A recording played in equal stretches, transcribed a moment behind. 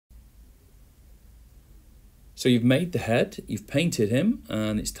So you've made the head, you've painted him,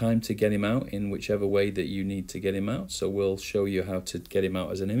 and it's time to get him out in whichever way that you need to get him out. So we'll show you how to get him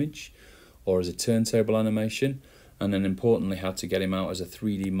out as an image or as a turntable animation, and then importantly how to get him out as a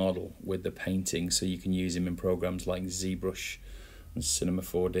 3D model with the painting, so you can use him in programs like ZBrush and Cinema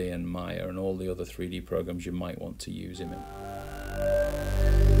 4D and Maya and all the other 3D programs you might want to use him in.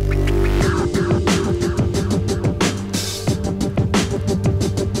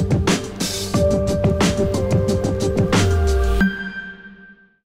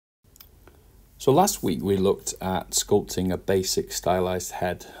 So last week we looked at sculpting a basic stylized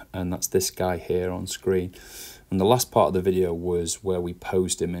head, and that's this guy here on screen. And the last part of the video was where we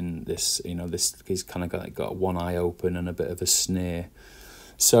posed him in this, he's kind of got one eye open and a bit of a sneer.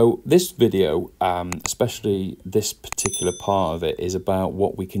 So this video, especially this particular part of it, is about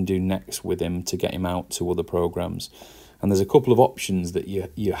what we can do next with him to get him out to other programs. And there's a couple of options that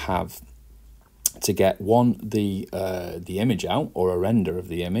you have to get the image out, or a render of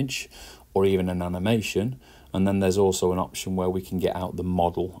the image, or even an animation. And then there's also an option where we can get out the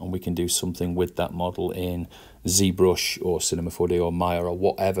model, and we can do something with that model in ZBrush or Cinema 4D or Maya or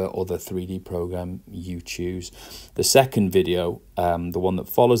whatever other 3D program you choose. The second video, the one that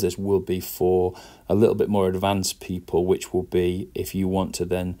follows this, will be for a little bit more advanced people, which will be if you want to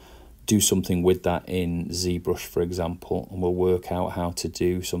then do something with that in ZBrush, for example, and we'll work out how to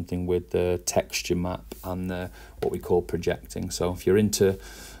do something with the texture map and what we call projecting. So if you're into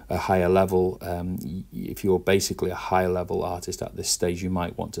a higher level, if you're basically a higher level artist at this stage, you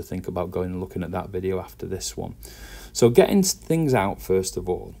might want to think about going and looking at that video after this one. So getting things out first of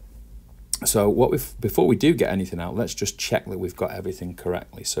all. So before we do get anything out, let's just check that we've got everything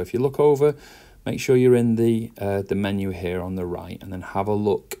correctly. So if you look over, make sure you're in the menu here on the right, and then have a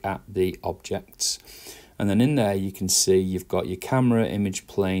look at the objects. And then in there you can see you've got your camera, image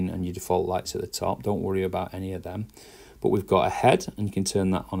plane, and your default lights at the top. Don't worry about any of them. But we've got a head, and you can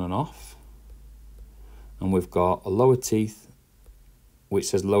turn that on and off. And we've got a lower teeth, which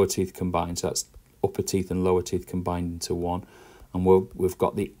says lower teeth combined. So that's upper teeth and lower teeth combined into one. And we've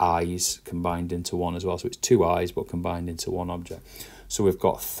got the eyes combined into one as well. So it's two eyes, but combined into one object. So we've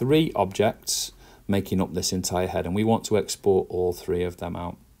got three objects making up this entire head, and we want to export all three of them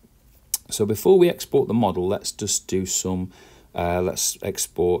out. So before we export the model, let's just do some let's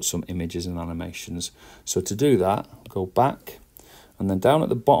export some images and animations. So to do that, go back, and then down at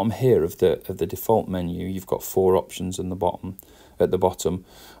the bottom here of the default menu, you've got four options at the bottom,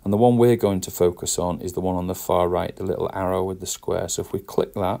 and the one we're going to focus on is the one on the far right, the little arrow with the square. So if we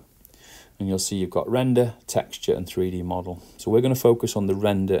click that, and you'll see you've got render, texture, and 3D model. So we're going to focus on the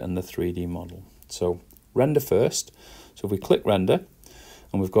render and the 3D model. So render first. So if we click render,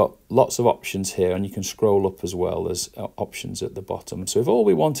 and we've got lots of options here, and you can scroll up as well. There's options at the bottom. So if all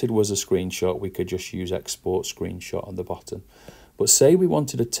we wanted was a screenshot, we could just use export screenshot at the bottom. But say we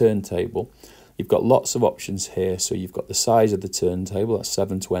wanted a turntable, you've got lots of options here. So you've got the size of the turntable, that's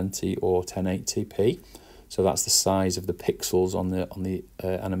 720 or 1080p. So that's the size of the pixels on the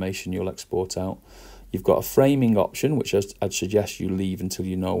animation you'll export out. You've got a framing option, which I'd suggest you leave until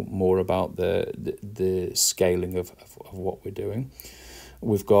you know more about the scaling of what we're doing.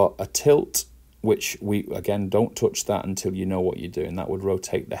 We've got a tilt, which we, again, don't touch that until you know what you're doing. That would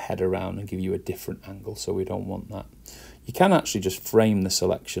rotate the head around and give you a different angle, so we don't want that. You can actually just frame the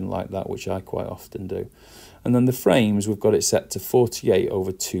selection like that, which I quite often do. And then the frames, we've got it set to 48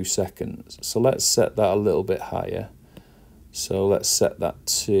 over 2 seconds. So let's set that a little bit higher. So let's set that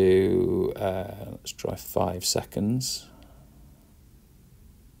to, let's try 5 seconds.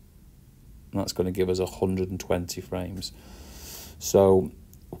 And that's going to give us 120 frames. So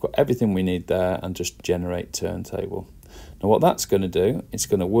we've got everything we need there, and just generate turntable. Now what that's going to do, it's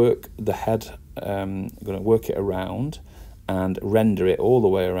going to work the head, going to work it around and render it all the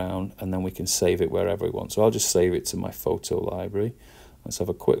way around, and then we can save it wherever we want. So I'll just save it to my photo library. Let's have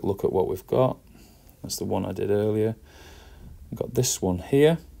a quick look at what we've got. That's the one I did earlier. I've got this one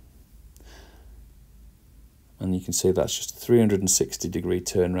here. And you can see that's just a 360-degree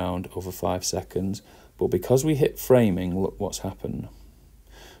turnaround over 5 seconds. But because we hit framing, look what's happened.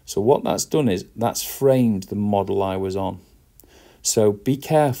 So what that's done is that's framed the model I was on. So be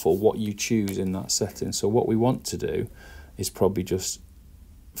careful what you choose in that setting. So what we want to do is probably just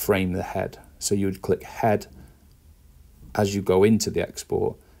frame the head. So you would click head as you go into the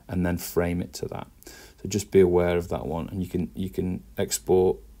export, and then frame it to that. So just be aware of that one, and you can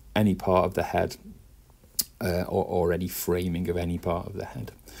export any part of the head or any framing of any part of the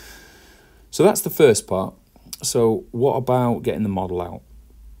head. So that's the first part. So what about getting the model out?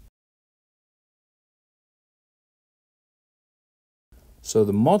 So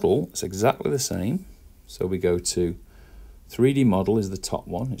the model is exactly the same. So we go to 3D model is the top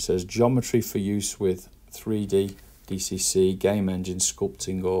one. It says geometry for use with 3D, DCC, game engine,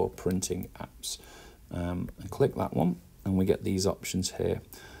 sculpting or printing apps. And click that one and we get these options here.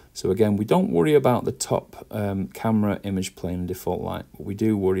 So again, we don't worry about the top camera, image plane and default light, but we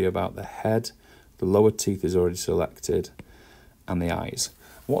do worry about the head, the lower teeth is already selected, and the eyes.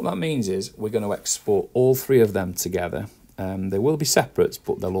 What that means is we're going to export all three of them together. They will be separate,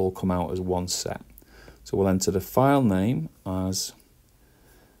 but they'll all come out as one set. So we'll enter the file name as,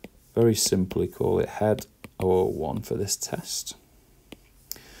 very simply call it head 001 for this test.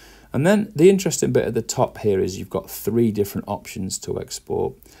 And then the interesting bit at the top here is you've got three different options to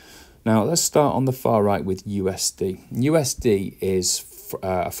export. Now let's start on the far right with USD. USD is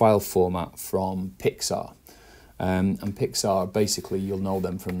a file format from Pixar. And Pixar, basically you'll know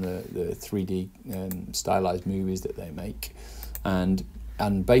them from the 3D stylized movies that they make.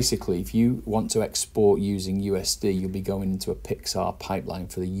 And basically, if you want to export using USD, you'll be going into a Pixar pipeline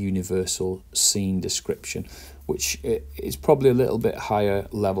for the universal scene description, which is probably a little bit higher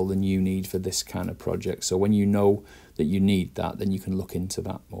level than you need for this kind of project. So when you know that you need that, then you can look into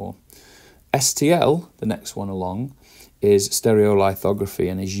that more. STL, the next one along, is stereo lithography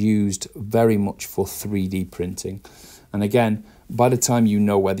and is used very much for 3D printing. And again, by the time you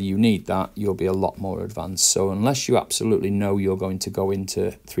know whether you need that, you'll be a lot more advanced. So unless you absolutely know you're going to go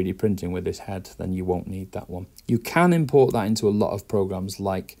into 3D printing with this head, then you won't need that one. You can import that into a lot of programs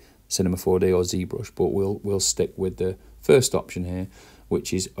like Cinema 4D or ZBrush, but we'll stick with the first option here,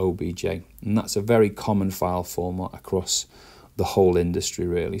 which is OBJ. And that's a very common file format across the whole industry,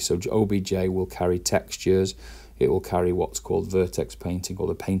 really. So OBJ will carry textures. It will carry what's called vertex painting, or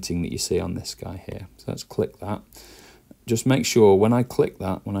the painting that you see on this guy here. So let's click that. Just make sure when I click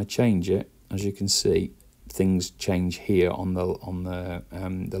that, when I change it, as you can see, things change here on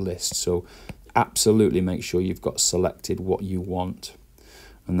the list. So absolutely make sure you've got selected what you want,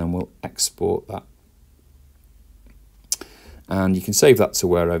 and then we'll export that. And you can save that to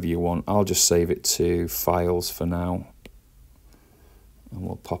wherever you want. I'll just save it to files for now, and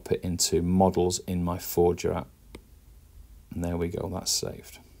we'll pop it into models in my forgerapp. And there we go, that's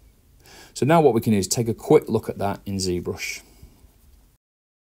saved. So now what we can do is take a quick look at that in ZBrush.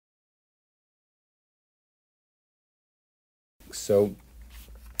 So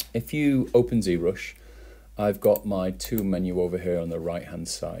if you open ZBrush, I've got my tool menu over here on the right hand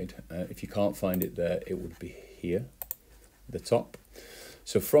side. If you can't find it there, it would be here at the top.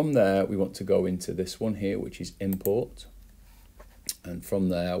 So from there we want to go into this one here, which is import, and from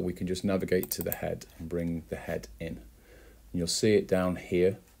there we can just navigate to the head and bring the head in. And you'll see it down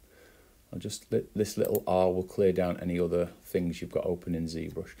here. I'll just this little R will clear down any other things you've got open in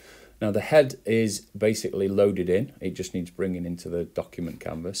ZBrush. Now the head is basically loaded in. It just needs bringing into the document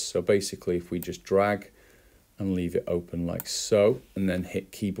canvas. So basically if we just drag and leave it open like so, and then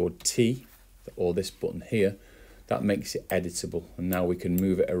hit keyboard T, or this button here, that makes it editable. And now we can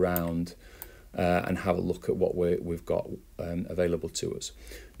move it around and have a look at what we've got available to us.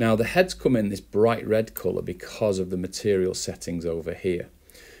 Now the heads come in this bright red colour because of the material settings over here.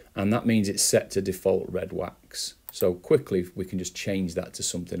 And that means it's set to default red wax. So quickly we can just change that to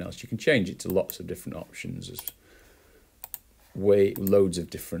something else. You can change it to lots of different options. There's loads of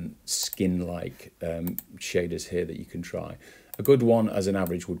different skin-like shaders here that you can try. A good one as an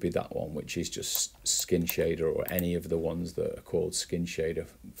average would be that one, which is just skin shader, or any of the ones that are called skin shader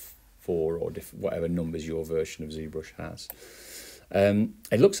 4 or whatever numbers your version of ZBrush has.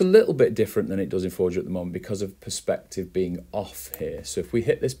 It looks a little bit different than it does in Forger at the moment because of perspective being off here. So if we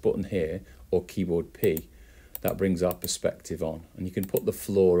hit this button here, or keyboard P, that brings our perspective on. And you can put the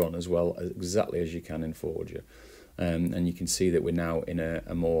floor on as well, exactly as you can in Forger. And you can see that we're now in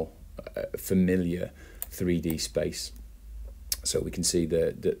a more familiar 3D space. So we can see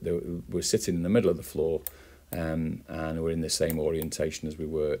that we're sitting in the middle of the floor, and we're in the same orientation as we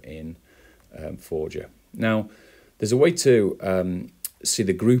were in Forger. Now, there's a way to see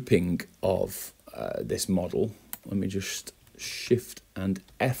the grouping of this model. Let me just Shift and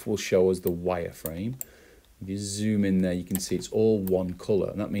F will show us the wireframe. If you zoom in there, you can see it's all one color,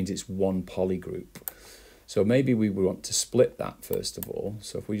 and that means it's one poly group. So maybe we want to split that first of all.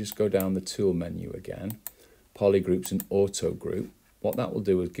 So if we just go down the tool menu again, poly groups and auto group, what that will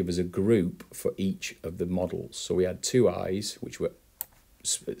do is give us a group for each of the models. So we had two eyes, which were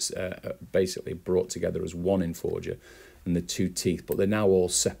basically brought together as one in Forger, and the two teeth, but they're now all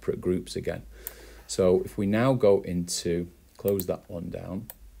separate groups again. So if we now go into, close that one down,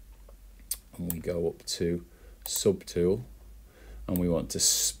 and we go up to subtool, and we want to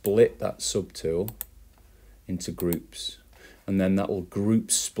split that subtool into groups, and then that will group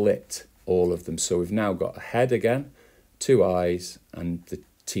split all of them. So we've now got a head again, 2 eyes, and the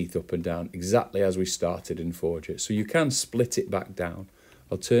teeth up and down, exactly as we started in Forger. So you can split it back down.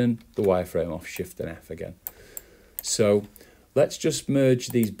 I'll turn the wireframe off, Shift and F again. So let's just merge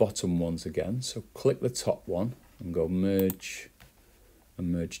these bottom ones again. So click the top one and go merge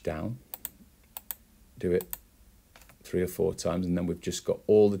and merge down. Do it 3 or 4 times, and then we've just got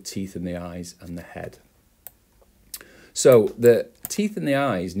all the teeth and the eyes and the head. So the teeth and the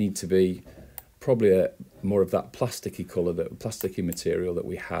eyes need to be probably more of that plasticky colour, that plasticky material that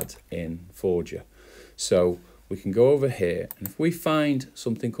we had in Forger. So we can go over here, and if we find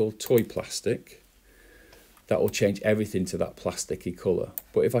something called toy plastic, that will change everything to that plasticky colour.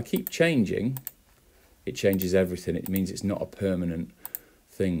 But if I keep changing, it changes everything. It means it's not a permanent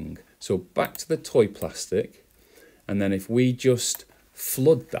thing. So back to the toy plastic, and then if we just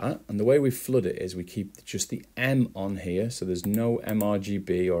flood that, and the way we flood it is we keep just the M on here, so there's no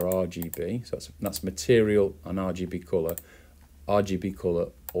mRGB or RGB, so that's material and RGB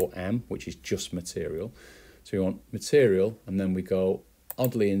colour or M, which is just material. So we want material, and then we go,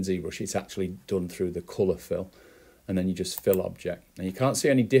 oddly in ZBrush, it's actually done through the colour fill, and then you just fill object. And you can't see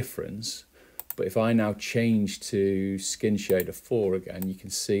any difference, but if I now change to skin shader 4 again, you can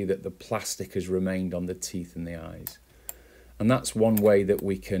see that the plastic has remained on the teeth and the eyes. And that's one way that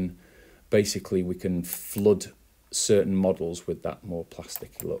we can, basically, we can flood certain models with that more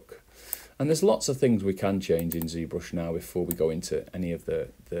plasticky look. And there's lots of things we can change in ZBrush now before we go into any of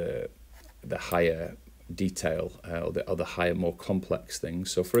the higher detail or the higher, more complex things.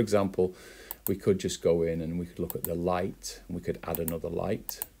 So for example, we could just go in and we could look at the light, and we could add another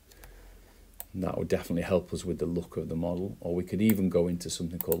light. And that would definitely help us with the look of the model. Or we could even go into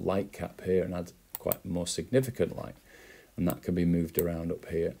something called light cap here and add quite more significant light. And that can be moved around up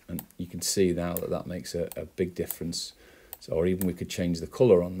here, and you can see now that that makes a big difference. So, or even we could change the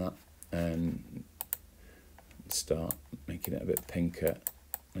colour on that and start making it a bit pinker,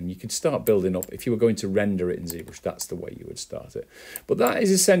 and you could start building up. If you were going to render it in ZBrush, that's the way you would start it. But that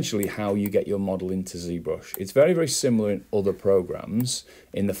is essentially how you get your model into ZBrush. It's very, very similar in other programs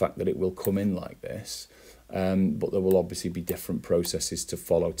in the fact that it will come in like this, but there will obviously be different processes to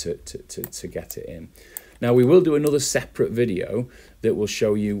follow to get it in. Now we will do another separate video that will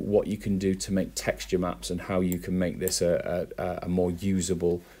show you what you can do to make texture maps and how you can make this a more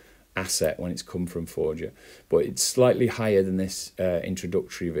usable asset when it's come from Forger. But it's slightly higher than this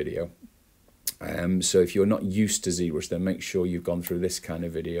introductory video. So if you're not used to ZBrush, then make sure you've gone through this kind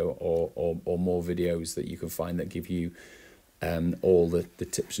of video or more videos that you can find that give you all the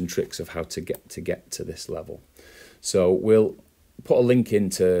tips and tricks of how to get to this level. So we'll put a link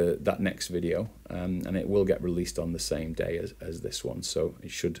into that next video, and it will get released on the same day as this one, so it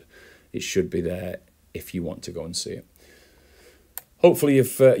should be there if you want to go and see it. Hopefully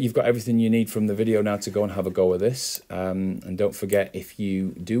you've got everything you need from the video now to go and have a go at this, and don't forget, if you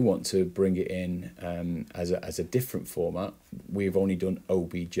do want to bring it in as a different format, we've only done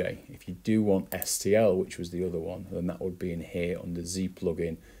OBJ. If you do want STL, which was the other one, then that would be in here under Z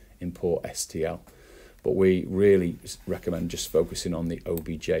plugin, import STL. But we really recommend just focusing on the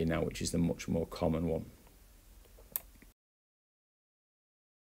OBJ now, which is the much more common one.